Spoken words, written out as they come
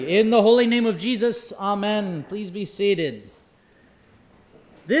In the holy name of Jesus, amen. Please be seated.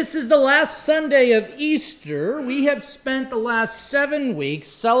 This is the last Sunday of Easter. We have spent the last 7 weeks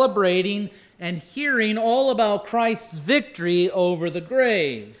celebrating and hearing all about Christ's victory over the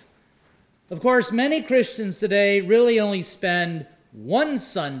grave. Of course, many Christians today really only spend one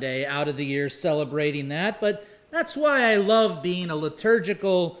Sunday out of the year celebrating that, but that's why I love being a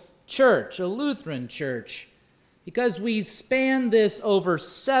liturgical church, a Lutheran church, because we span this over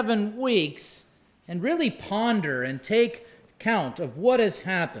 7 weeks and really ponder and take count of what has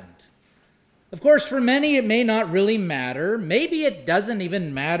happened. Of course, for many it may not really matter. Maybe it doesn't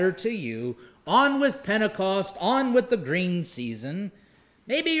even matter to you. On with Pentecost, on with the green season.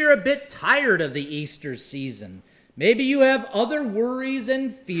 Maybe you're a bit tired of the Easter season. Maybe you have other worries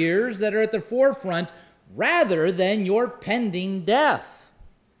and fears that are at the forefront rather than your pending death.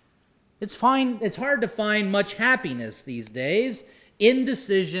 It's hard to find much happiness these days.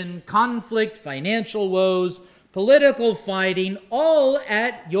 Indecision, conflict, financial woes, political fighting, all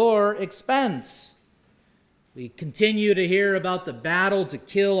at your expense. We continue to hear about the battle to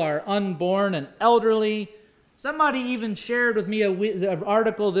kill our unborn and elderly. Somebody even shared with me an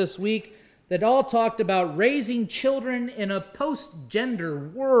article this week that all talked about raising children in a post-gender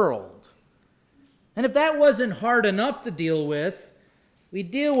world. And if that wasn't hard enough to deal with, we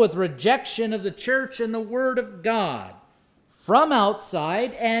deal with rejection of the church and the Word of God from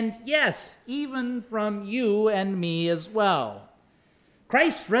outside, and yes, even from you and me as well.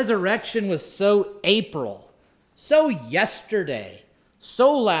 Christ's resurrection was so April, so yesterday,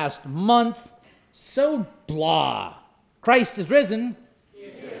 so last month, so blah. Christ is risen. He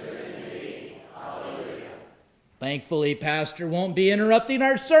is risen indeed. Hallelujah. Thankfully, Pastor won't be interrupting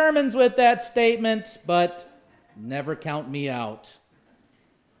our sermons with that statement, but never count me out.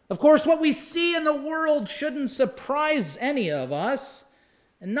 Of course, what we see in the world shouldn't surprise any of us.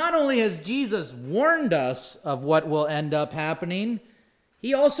 And not only has Jesus warned us of what will end up happening,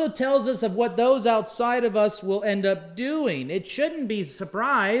 he also tells us of what those outside of us will end up doing. It shouldn't be a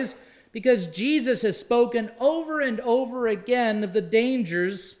surprise because Jesus has spoken over and over again of the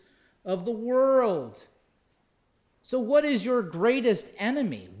dangers of the world. So what is your greatest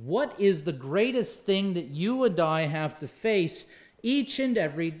enemy? What is the greatest thing that you and I have to face each and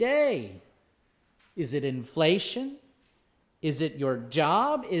every day? Is it inflation? Is it your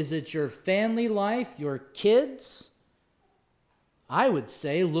job? Is it your family life, your kids? I would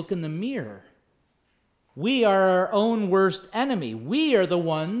say look in the mirror. We are our own worst enemy. We are the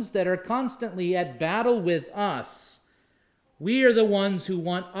ones that are constantly at battle with us. We are the ones who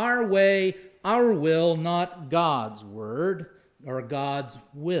want our way, our will, not God's word or God's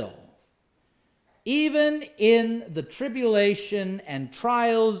will. Even in the tribulation and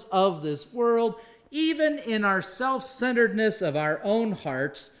trials of this world, even in our self-centeredness of our own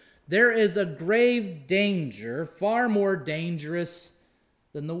hearts, there is a grave danger, far more dangerous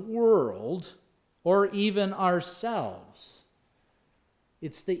than the world or even ourselves.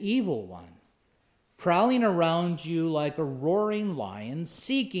 It's the evil one, prowling around you like a roaring lion,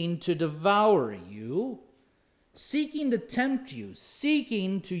 seeking to devour you, seeking to tempt you,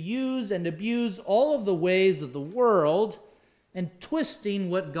 seeking to use and abuse all of the ways of the world and twisting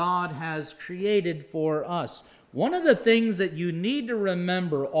what God has created for us. One of the things that you need to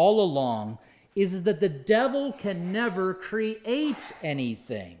remember all along is that the devil can never create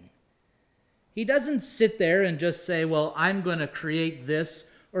anything. He doesn't sit there and just say, well, I'm going to create this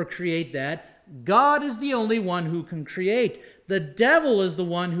or create that. God is the only one who can create. The devil is the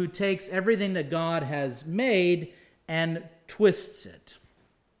one who takes everything that God has made and twists it.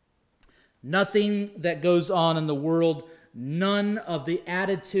 Nothing that goes on in the world, none of the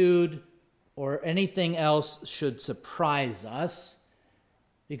attitude or anything else should surprise us,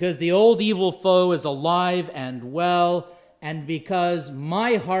 because the old evil foe is alive and well, and because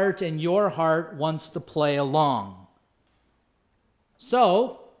my heart and your heart wants to play along.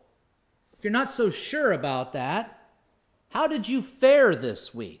 So, if you're not so sure about that, how did you fare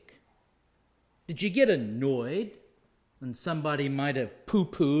this week? Did you get annoyed when somebody might have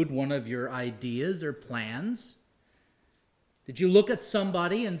poo-pooed one of your ideas or plans? Did you look at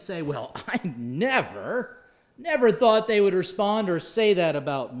somebody and say, well, I never thought they would respond or say that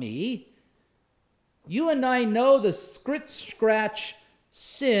about me? You and I know the scratch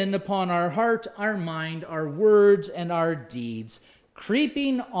sin upon our heart, our mind, our words, and our deeds,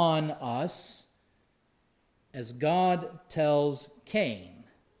 creeping on us, as God tells Cain.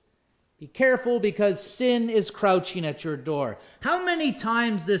 Be careful because sin is crouching at your door. How many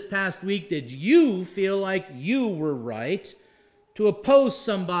times this past week did you feel like you were right to oppose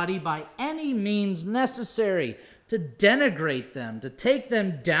somebody by any means necessary, to denigrate them, to take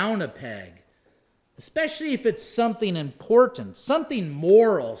them down a peg, especially if it's something important, something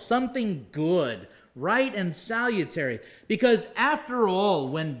moral, something good, right and salutary. Because after all,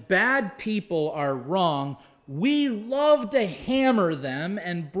 when bad people are wrong, we love to hammer them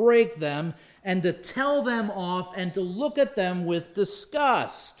and break them and to tell them off and to look at them with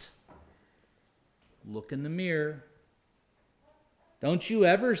disgust. Look in the mirror. Don't you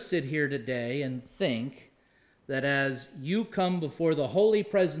ever sit here today and think that as you come before the holy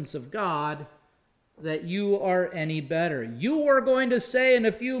presence of God, that you are any better. You are going to say in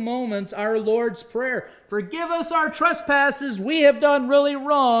a few moments our Lord's Prayer. Forgive us our trespasses, we have done really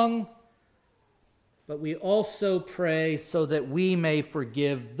wrong. But we also pray so that we may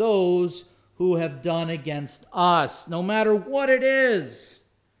forgive those who have done against us, no matter what it is.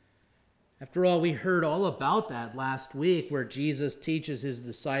 After all, we heard all about that last week where Jesus teaches his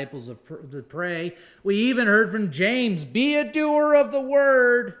disciples to pray. We even heard from James, be a doer of the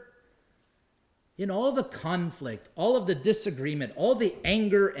word. In all the conflict, all of the disagreement, all the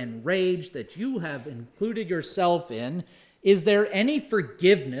anger and rage that you have included yourself in, is there any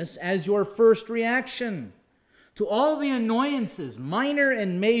forgiveness as your first reaction to all the annoyances, minor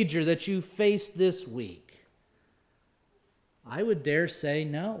and major, that you faced this week? I would dare say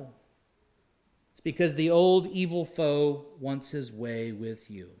no. It's because the old evil foe wants his way with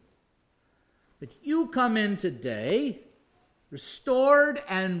you. But you come in today restored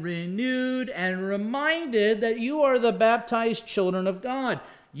and renewed and reminded that you are the baptized children of God.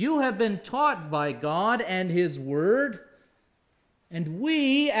 You have been taught by God and his word. And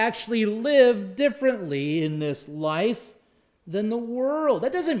we actually live differently in this life than the world.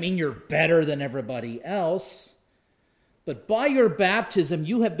 That doesn't mean you're better than everybody else. But by your baptism,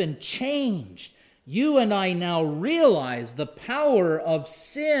 you have been changed. You and I now realize the power of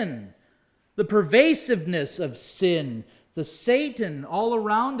sin, the pervasiveness of sin, the Satan all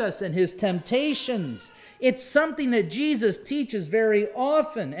around us and his temptations. It's something that Jesus teaches very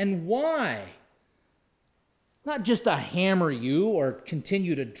often. And why? Not just to hammer you or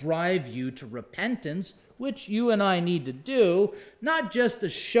continue to drive you to repentance, which you and I need to do, not just to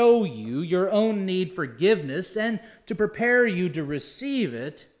show you your own need for forgiveness and to prepare you to receive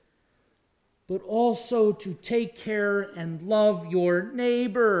it, but also to take care and love your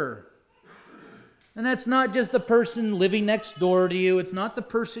neighbor. And that's not just the person living next door to you. It's not the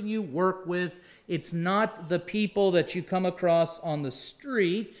person you work with. It's not the people that you come across on the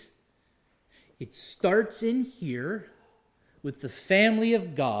street. It starts in here with the family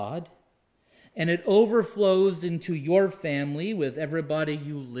of God, and it overflows into your family with everybody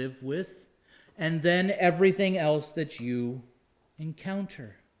you live with, and then everything else that you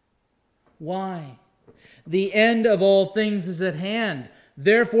encounter. Why? The end of all things is at hand.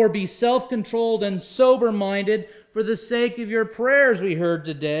 Therefore, be self-controlled and sober-minded for the sake of your prayers, we heard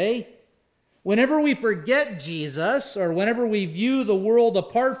today. Whenever we forget Jesus, or whenever we view the world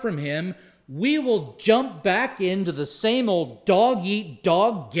apart from him, we will jump back into the same old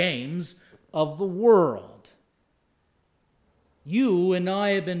dog-eat-dog games of the world. You and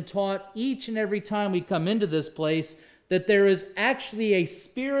I have been taught each and every time we come into this place that there is actually a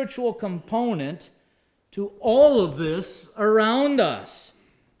spiritual component to all of this around us,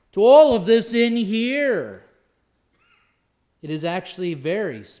 to all of this in here. It is actually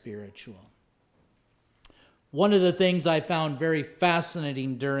very spiritual. One of the things I found very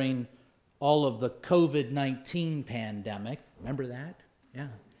fascinating during all of the COVID-19 pandemic, remember that? Yeah.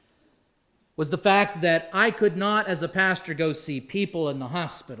 Was the fact that I could not, as a pastor, go see people in the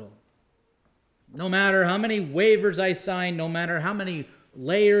hospital. No matter how many waivers I signed, no matter how many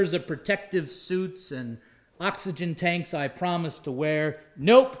layers of protective suits and oxygen tanks I promised to wear,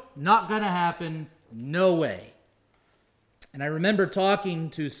 nope, not going to happen, no way. And I remember talking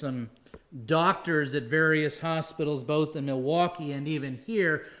to some doctors at various hospitals, both in Milwaukee and even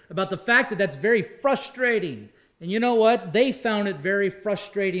here, about the fact that that's very frustrating. And you know what? They found it very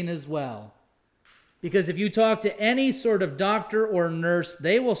frustrating as well. Because if you talk to any sort of doctor or nurse,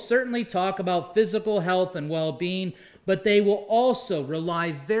 they will certainly talk about physical health and well-being, but they will also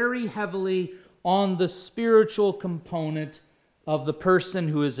rely very heavily on the spiritual component of the person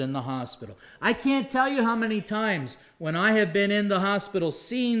who is in the hospital. I can't tell you how many times when I have been in the hospital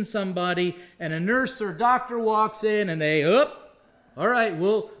seeing somebody and a nurse or doctor walks in and they, all right,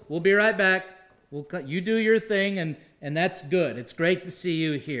 we'll be right back. You do your thing and that's good. It's great to see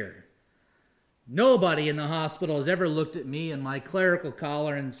you here. Nobody in the hospital has ever looked at me in my clerical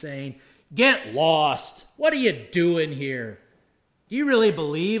collar and saying, get lost. What are you doing here? Do you really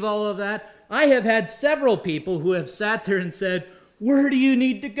believe all of that? I have had several people who have sat there and said, where do you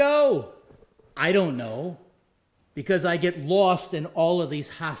need to go? I don't know. because I get lost in all of these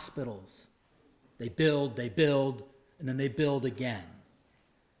hospitals. They build, and then they build again.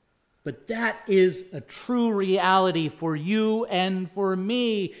 But that is a true reality for you and for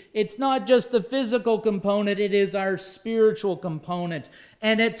me. It's not just the physical component, it is our spiritual component.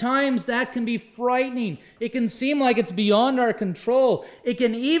 And at times that can be frightening. It can seem like it's beyond our control. It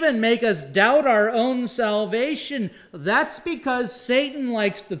can even make us doubt our own salvation. That's because Satan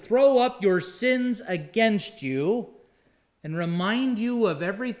likes to throw up your sins against you and remind you of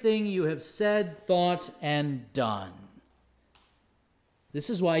everything you have said, thought, and done. This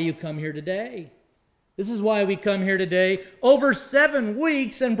is why you come here today. This is why we come here today over 7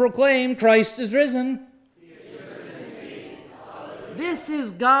 weeks and proclaim Christ is risen. He is risen indeed. Hallelujah. This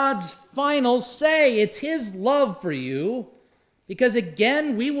is God's final say. It's His love for you. Because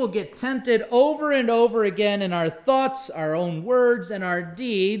again, we will get tempted over and over again in our thoughts, our own words, and our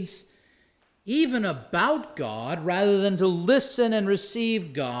deeds, even about God, rather than to listen and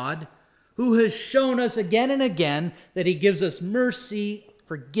receive God, who has shown us again and again that He gives us mercy,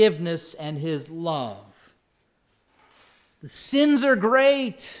 forgiveness, and His love. The sins are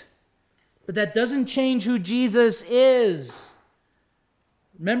great, but that doesn't change who Jesus is.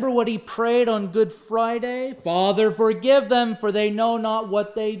 Remember what He prayed on Good Friday? Father, forgive them, for they know not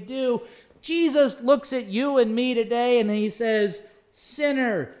what they do. Jesus looks at you and me today and He says,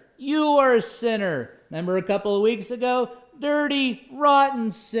 sinner, you are a sinner. Remember a couple of weeks ago? Dirty, rotten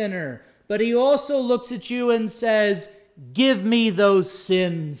sinner. But He also looks at you and says, give me those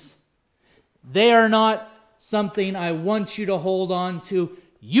sins. They are not something I want you to hold on to.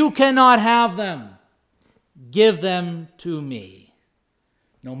 You cannot have them. Give them to me.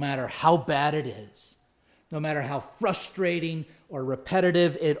 No matter how bad it is, no matter how frustrating or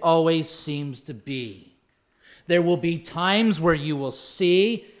repetitive it always seems to be. There will be times where you will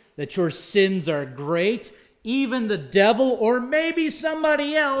see that your sins are great. Even the devil or maybe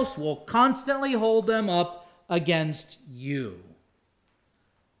somebody else will constantly hold them up against you.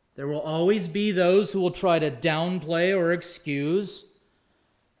 There will always be those who will try to downplay or excuse.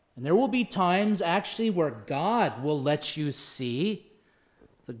 And there will be times actually where God will let you see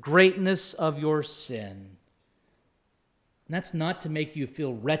the greatness of your sin. And that's not to make you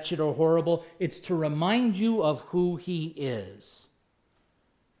feel wretched or horrible. It's to remind you of who He is.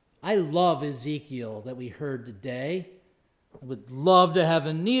 I love Ezekiel that we heard today. I would love to have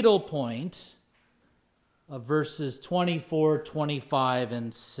a needle point of verses 24, 25,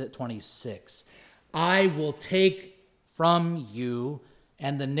 and 26. I will take from you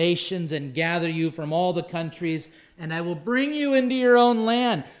and the nations and gather you from all the countries, and I will bring you into your own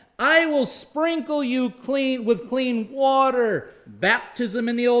land. I will sprinkle you clean with clean water. Baptism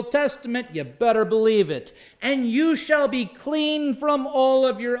in the Old Testament, you better believe it. And you shall be clean from all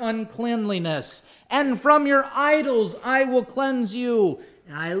of your uncleanliness. And from your idols I will cleanse you.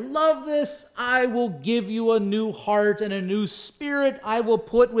 And I love this. I will give you a new heart and a new spirit I will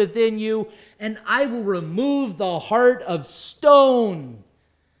put within you. And I will remove the heart of stone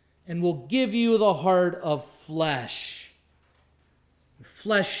and will give you the heart of flesh.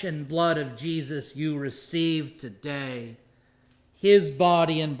 Flesh and blood of Jesus you receive today. His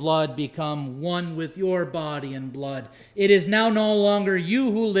body and blood become one with your body and blood. It is now no longer you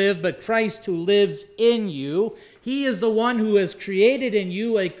who live, but Christ who lives in you. He is the one who has created in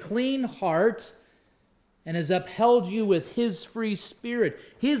you a clean heart and has upheld you with His free spirit.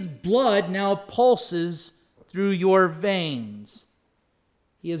 His blood now pulses through your veins.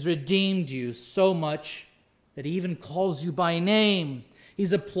 He has redeemed you so much that He even calls you by name.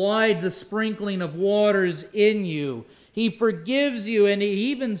 He's applied the sprinkling of waters in you. He forgives you, and He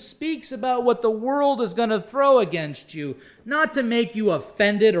even speaks about what the world is going to throw against you, not to make you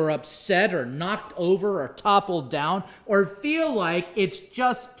offended or upset or knocked over or toppled down or feel like it's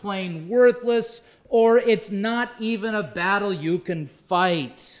just plain worthless or it's not even a battle you can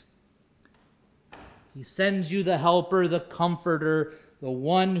fight. He sends you the helper, the comforter, the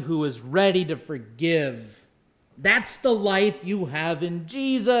one who is ready to forgive. That's the life you have in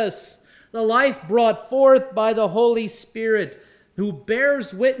Jesus. The life brought forth by the Holy Spirit, who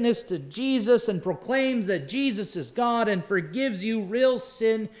bears witness to Jesus and proclaims that Jesus is God and forgives you real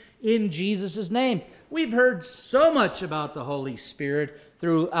sin in Jesus' name. We've heard so much about the Holy Spirit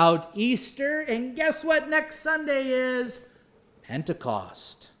throughout Easter, and guess what next Sunday is?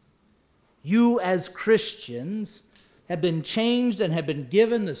 Pentecost. You as Christians have been changed and have been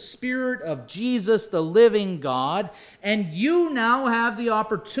given the Spirit of Jesus, the living God, and you now have the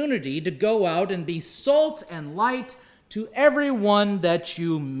opportunity to go out and be salt and light to everyone that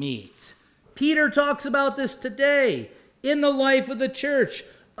you meet. Peter talks about this today in the life of the church.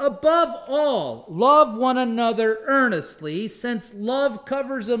 Above all, love one another earnestly, since love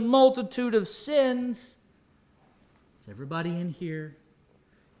covers a multitude of sins. Is everybody in here?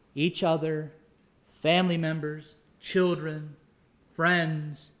 Each other, family members, children,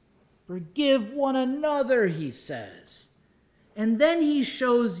 friends. Forgive one another, he says. And then he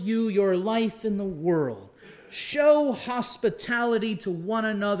shows you your life in the world. Show hospitality to one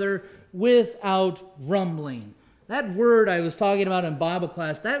another without grumbling. That word I was talking about in Bible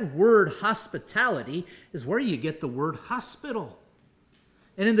class, that word hospitality is where you get the word hospital.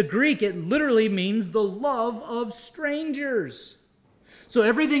 And in the Greek, it literally means the love of strangers. So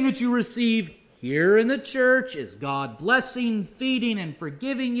everything that you receive here in the church is God blessing, feeding, and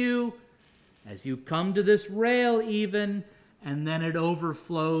forgiving you as you come to this rail even, and then it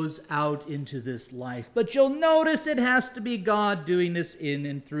overflows out into this life. But you'll notice it has to be God doing this in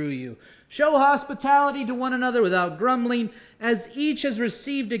and through you. Show hospitality to one another without grumbling. As each has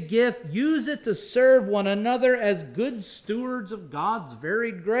received a gift, use it to serve one another as good stewards of God's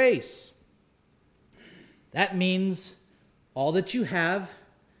varied grace. That means all that you have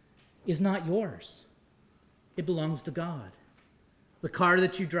is not yours. It belongs to God. The car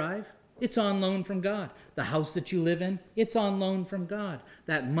that you drive, it's on loan from God. The house that you live in, it's on loan from God.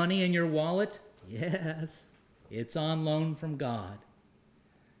 That money in your wallet, yes, it's on loan from God.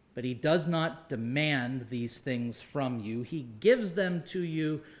 But he does not demand these things from you. He gives them to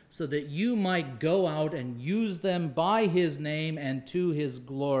you so that you might go out and use them by his name and to his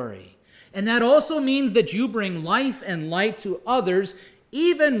glory. And that also means that you bring life and light to others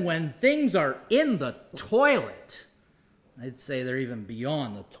even when things are in the toilet. I'd say they're even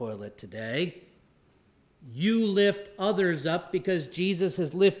beyond the toilet today. You lift others up because Jesus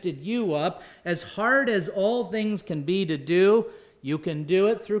has lifted you up. As hard as all things can be to do, you can do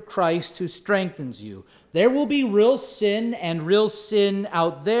it through Christ who strengthens you. There will be real sin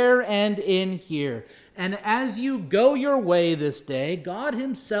out there and in here. And as you go your way this day, God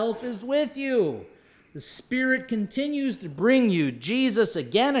himself is with you. The Spirit continues to bring you Jesus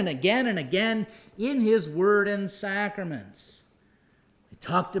again and again and again in his word and sacraments. We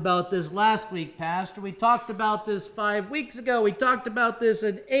talked about this last week, Pastor. We talked about this 5 weeks ago. We talked about this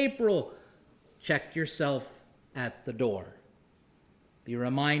in April. Check yourself at the door. Be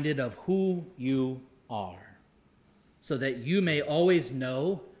reminded of who you are, so that you may always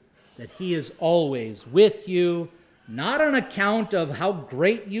know that he is always with you, not on account of how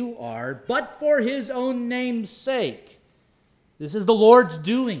great you are, but for his own name's sake. This is the Lord's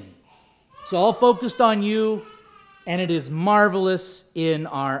doing. It's all focused on you, and it is marvelous in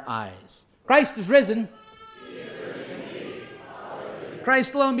our eyes. Christ is risen. He is risen indeed.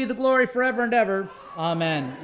 Christ alone be the glory forever and ever. Amen.